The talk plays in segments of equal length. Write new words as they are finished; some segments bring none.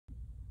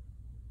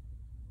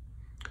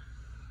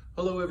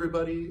Hello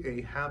everybody,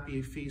 a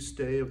happy feast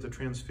day of the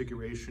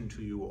Transfiguration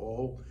to you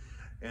all.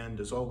 And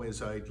as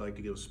always, I'd like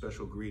to give a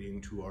special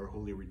greeting to our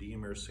Holy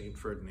Redeemer, St.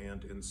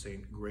 Ferdinand and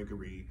St.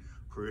 Gregory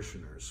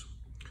parishioners.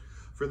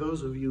 For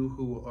those of you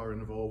who are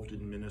involved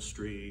in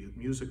ministry,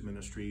 music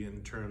ministry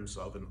in terms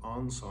of an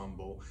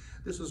ensemble,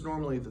 this is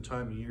normally the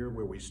time of year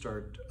where we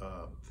start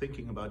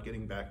thinking about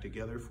getting back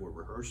together for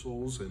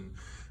rehearsals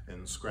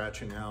and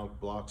scratching out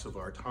blocks of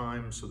our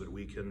time so that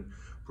we can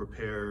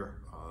prepare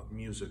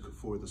music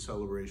for the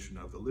celebration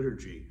of the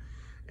liturgy.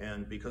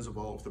 And because of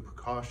all of the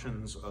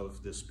precautions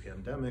of this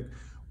pandemic,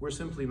 we're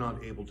simply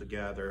not able to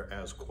gather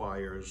as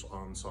choirs,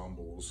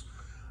 ensembles,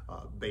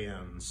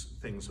 bands,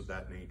 things of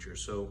that nature.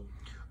 So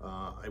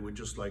I would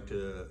just like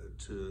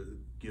to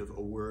give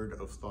a word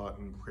of thought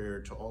and prayer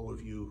to all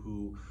of you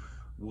who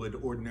would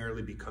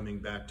ordinarily be coming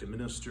back to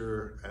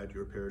minister at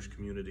your parish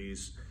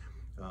communities.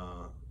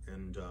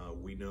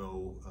 We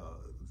know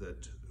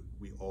that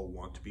we all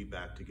want to be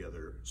back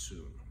together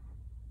soon.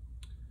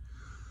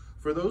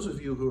 For those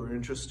of you who are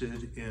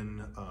interested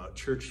in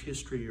church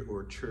history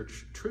or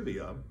church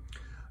trivia,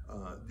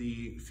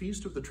 the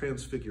Feast of the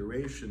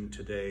Transfiguration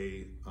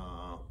today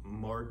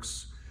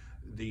marks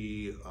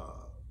the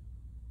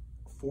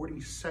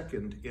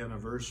 42nd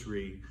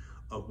anniversary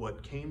of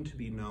what came to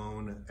be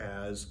known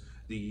as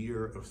the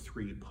Year of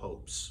Three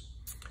Popes.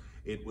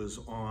 It was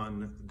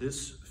on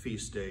this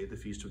feast day, the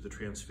Feast of the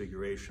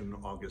Transfiguration,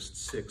 August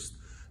 6th,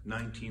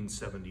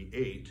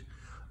 1978,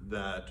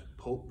 that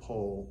Pope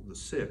Paul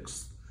VI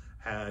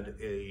had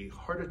a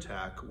heart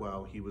attack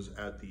while he was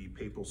at the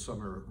papal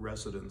summer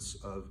residence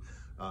of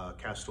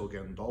Castel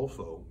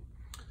Gandolfo,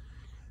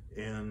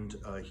 and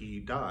he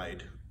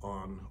died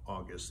on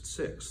August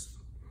 6th.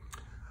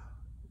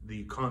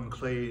 The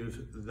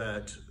conclave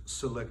that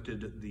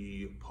selected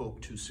the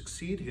Pope to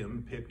succeed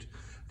him picked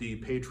the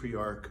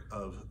Patriarch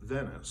of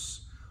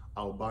Venice,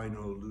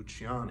 Albino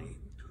Luciani,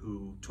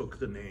 who took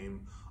the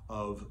name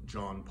of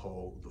John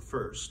Paul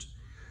I.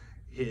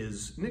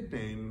 His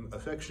nickname,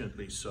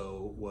 affectionately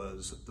so,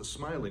 was the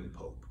Smiling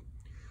Pope.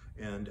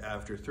 And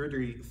after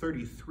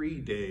 33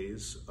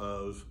 days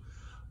of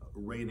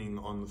reigning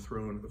on the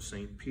throne of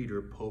St.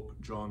 Peter, Pope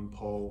John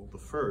Paul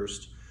I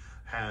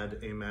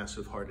had a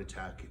massive heart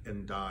attack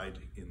and died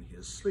in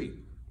his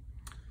sleep.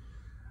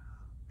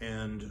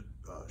 And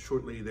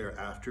shortly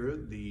thereafter,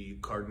 the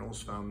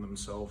cardinals found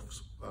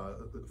themselves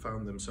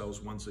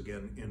once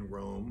again in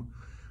Rome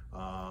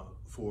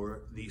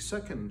for the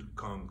second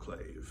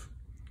conclave.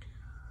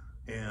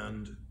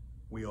 And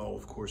we all,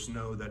 of course,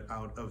 know that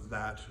out of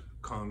that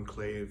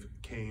conclave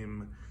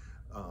came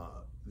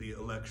the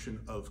election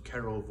of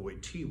Karol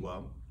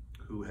Wojtyła,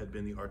 who had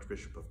been the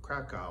Archbishop of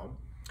Krakow,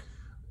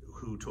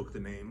 who took the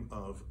name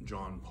of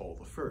John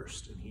Paul I,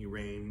 and he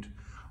reigned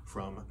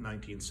from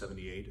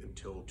 1978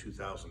 until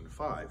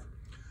 2005.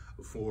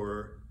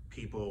 For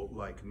people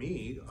like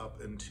me,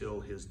 up until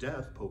his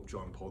death, Pope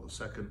John Paul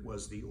II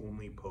was the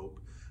only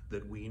pope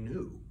that we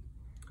knew.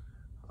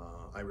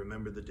 I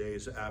remember the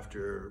days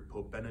after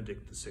Pope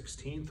Benedict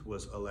XVI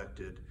was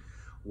elected,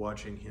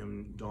 watching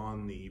him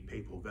don the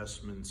papal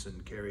vestments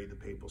and carry the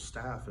papal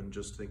staff and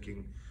just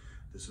thinking,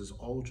 this is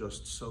all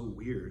just so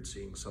weird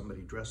seeing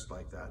somebody dressed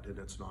like that, and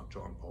it's not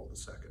John Paul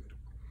II.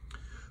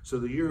 So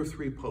the Year of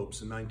Three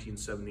Popes in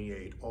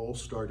 1978 all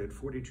started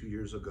 42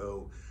 years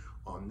ago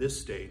on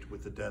this date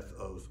with the death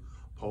of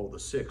Paul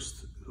VI,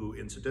 who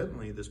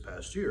incidentally this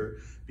past year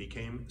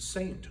became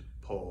Saint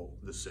Paul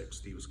VI.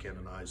 He was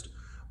canonized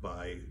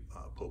by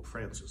Pope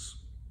Francis.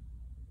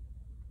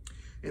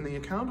 In the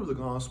account of the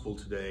gospel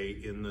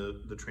today in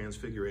the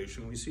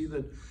Transfiguration, we see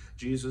that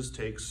Jesus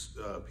takes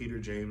Peter,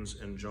 James,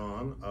 and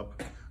John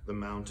up the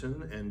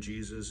mountain, and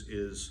Jesus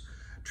is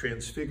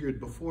transfigured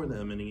before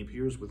them, and he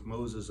appears with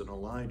Moses and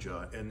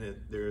Elijah, and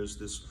there's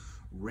this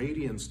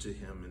radiance to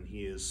him,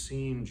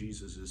 and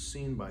Jesus is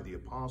seen by the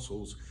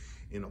apostles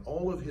in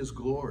all of his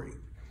glory.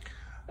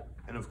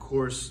 And of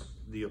course,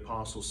 the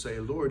apostles say,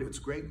 Lord, it's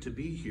great to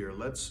be here.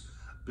 Let's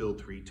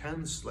build 3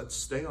 tents. Let's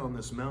stay on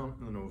this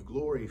mountain of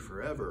glory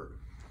forever.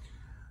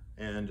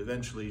 And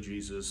eventually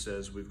Jesus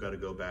says we've got to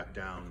go back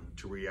down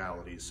to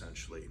reality,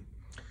 essentially.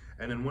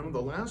 And in one of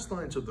the last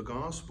lines of the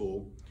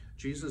gospel,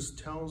 Jesus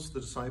tells the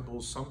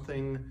disciples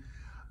something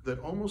that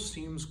almost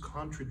seems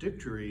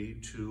contradictory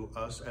to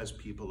us as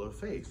people of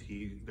faith.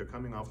 They're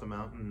coming off the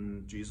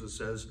mountain. Jesus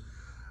says,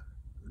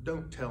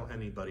 don't tell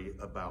anybody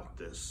about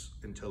this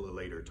until a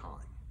later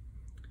time.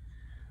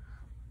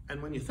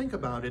 And when you think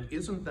about it,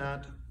 isn't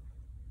that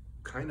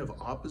kind of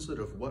opposite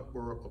of what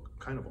we're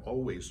kind of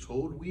always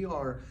told? We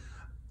are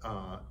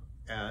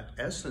at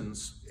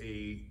essence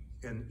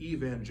an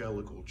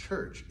evangelical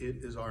church.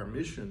 It is our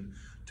mission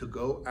to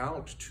go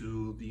out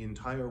to the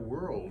entire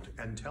world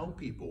and tell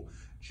people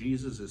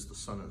Jesus is the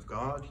Son of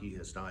God, he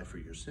has died for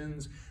your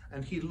sins,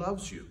 and he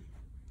loves you.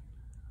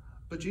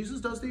 But Jesus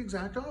does the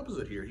exact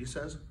opposite here. He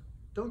says,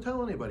 don't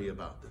tell anybody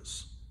about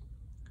this.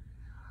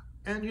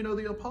 And you know,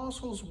 the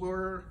apostles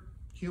were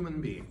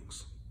human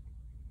beings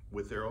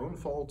with their own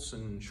faults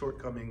and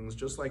shortcomings,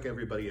 just like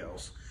everybody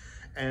else.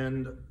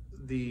 And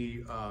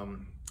the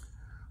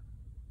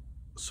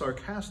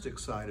sarcastic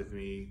side of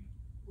me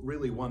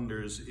really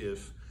wonders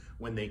if,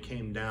 when they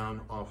came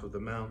down off of the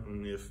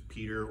mountain, if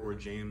Peter or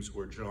James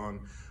or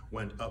John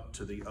went up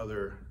to the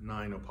other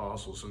 9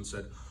 apostles and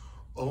said,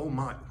 "Oh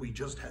my, we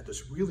just had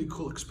this really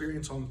cool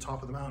experience on the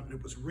top of the mountain.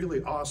 It was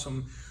really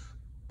awesome,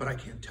 but I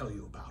can't tell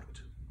you about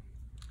it."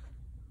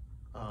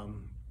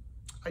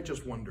 I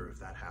just wonder if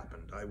that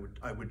happened.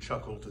 I would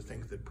chuckle to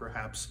think that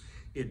perhaps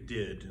it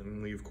did.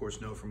 And we, of course,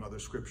 know from other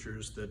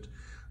scriptures that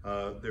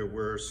there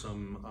were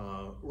some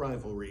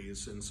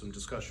rivalries and some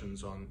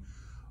discussions on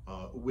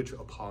which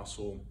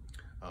apostle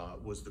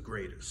was the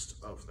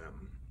greatest of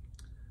them.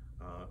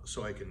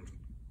 So I can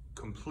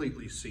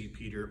completely see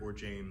Peter or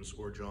James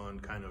or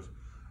John kind of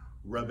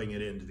rubbing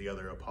it into the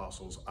other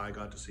apostles. I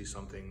got to see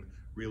something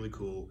really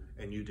cool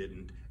and you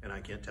didn't, and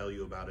I can't tell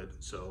you about it,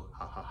 so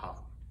ha ha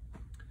ha.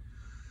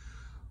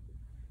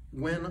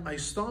 When I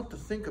start to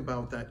think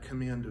about that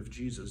command of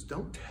Jesus,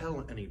 don't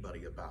tell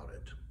anybody about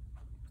it,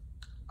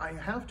 I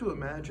have to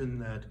imagine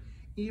that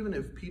even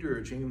if Peter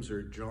or James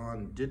or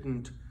John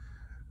didn't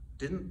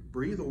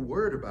breathe a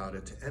word about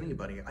it to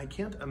anybody, I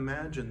can't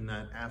imagine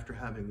that after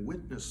having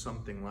witnessed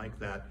something like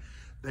that,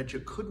 that you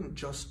couldn't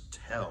just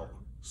tell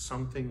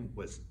something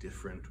was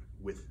different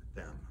with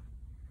them.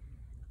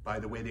 By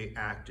the way they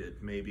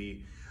acted,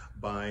 maybe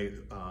by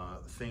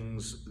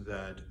things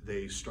that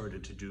they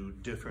started to do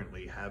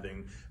differently,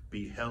 having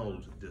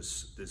beheld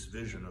this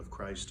vision of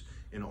Christ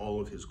in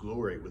all of his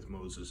glory with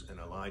Moses and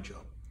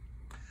Elijah.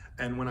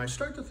 And when I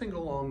start to think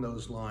along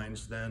those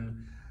lines,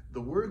 then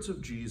the words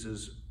of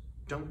Jesus,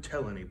 "Don't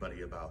tell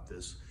anybody about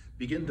this,"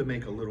 begin to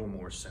make a little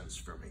more sense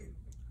for me.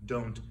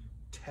 Don't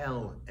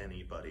tell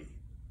anybody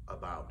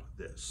about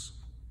this,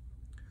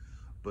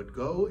 but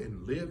go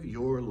and live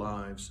your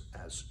lives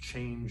as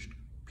changed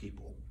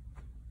people.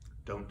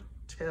 Don't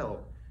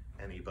tell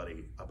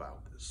anybody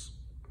about this.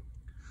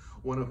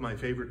 One of my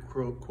favorite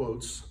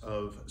quotes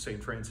of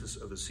St. Francis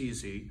of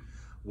Assisi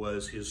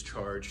was his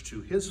charge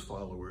to his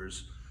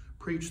followers: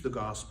 preach the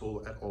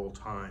gospel at all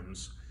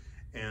times,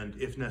 and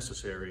if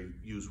necessary,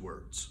 use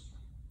words.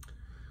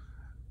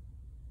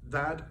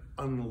 That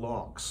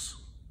unlocks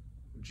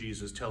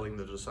Jesus telling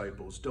the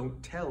disciples,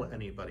 don't tell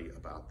anybody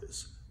about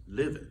this.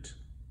 Live it.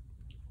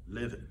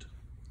 Live it.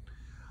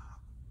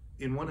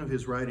 In one of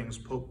his writings,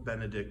 Pope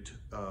Benedict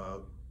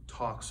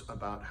talks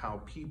about how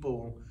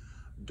people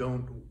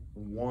don't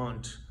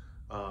want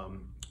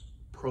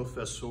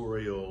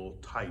professorial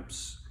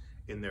types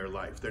in their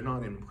life. They're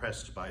not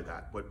impressed by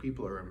that. What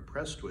people are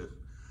impressed with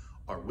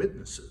are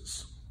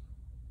witnesses.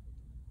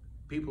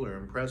 People are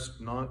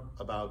impressed not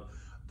about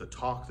the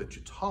talk that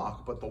you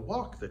talk, but the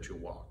walk that you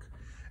walk.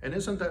 And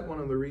isn't that one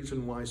of the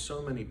reasons why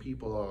so many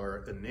people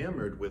are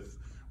enamored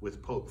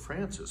with Pope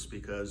Francis?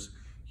 Because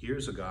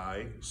here's a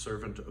guy,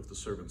 servant of the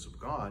servants of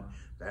God,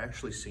 that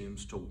actually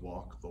seems to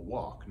walk the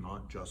walk,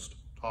 not just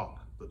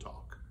talk the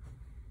talk.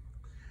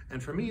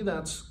 And for me,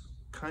 that's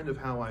kind of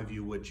how I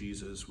view what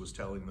Jesus was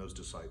telling those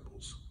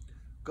disciples.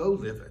 Go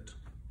live it.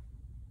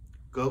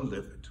 Go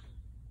live it.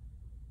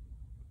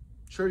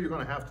 Sure, you're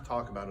going to have to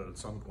talk about it at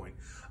some point,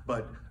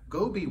 but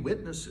go be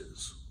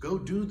witnesses. Go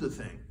do the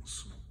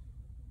things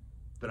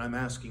that I'm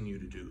asking you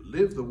to do.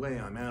 Live the way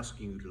I'm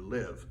asking you to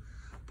live.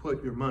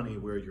 Put your money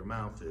where your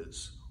mouth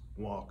is.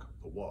 Walk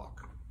the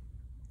walk.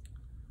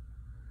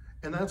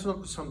 And that's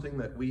something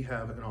that we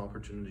have an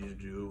opportunity to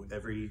do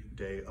every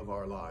day of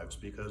our lives,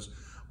 because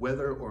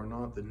whether or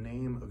not the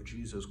name of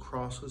Jesus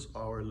crosses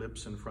our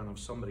lips in front of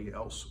somebody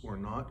else or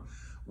not,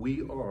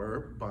 we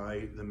are,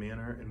 by the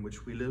manner in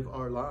which we live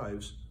our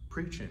lives,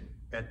 preaching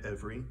at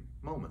every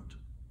moment.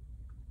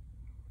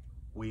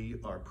 We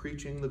are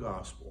preaching the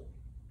gospel.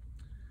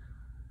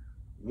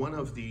 One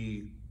of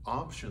the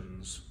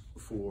options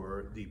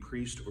for the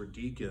priest or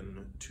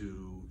deacon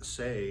to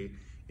say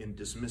in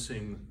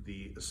dismissing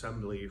the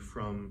assembly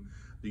from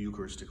the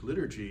Eucharistic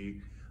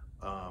liturgy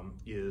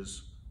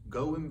is,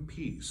 go in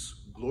peace,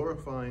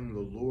 glorifying the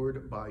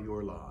Lord by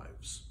your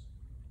lives.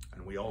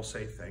 And we all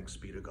say, thanks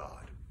be to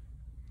God.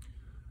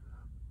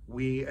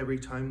 We, every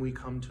time we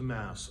come to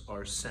Mass,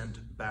 are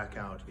sent back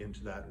out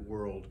into that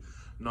world,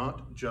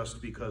 not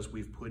just because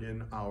we've put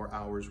in our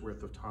hour's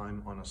worth of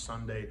time on a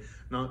Sunday,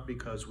 not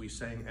because we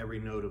sang every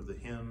note of the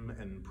hymn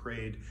and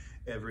prayed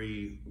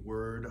every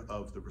word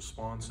of the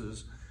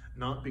responses,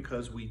 not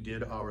because we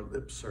did our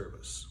lip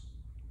service.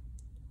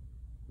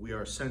 We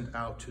are sent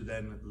out to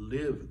then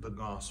live the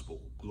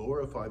gospel,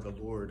 glorify the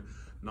Lord,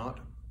 not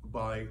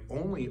by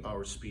only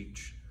our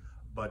speech,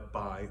 but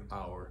by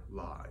our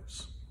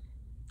lives.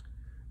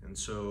 And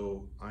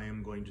so I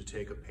am going to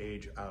take a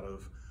page out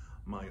of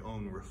my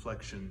own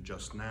reflection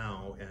just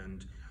now,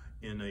 and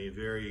in a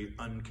very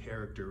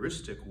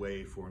uncharacteristic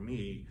way for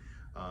me,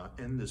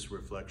 end this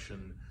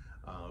reflection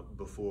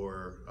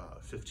before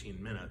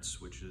 15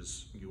 minutes, which,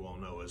 is, you all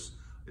know,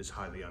 is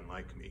highly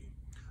unlike me,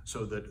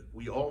 so that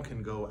we all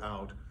can go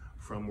out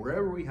from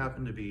wherever we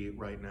happen to be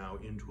right now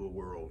into a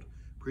world,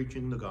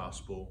 preaching the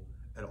gospel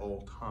at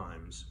all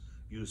times,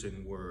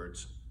 using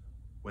words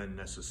when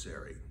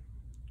necessary.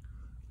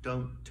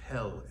 Don't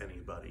tell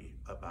anybody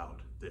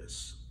about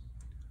this.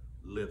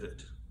 live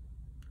it.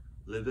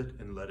 Live it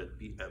and let it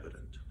be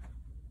evident.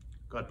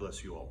 God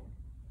bless you all.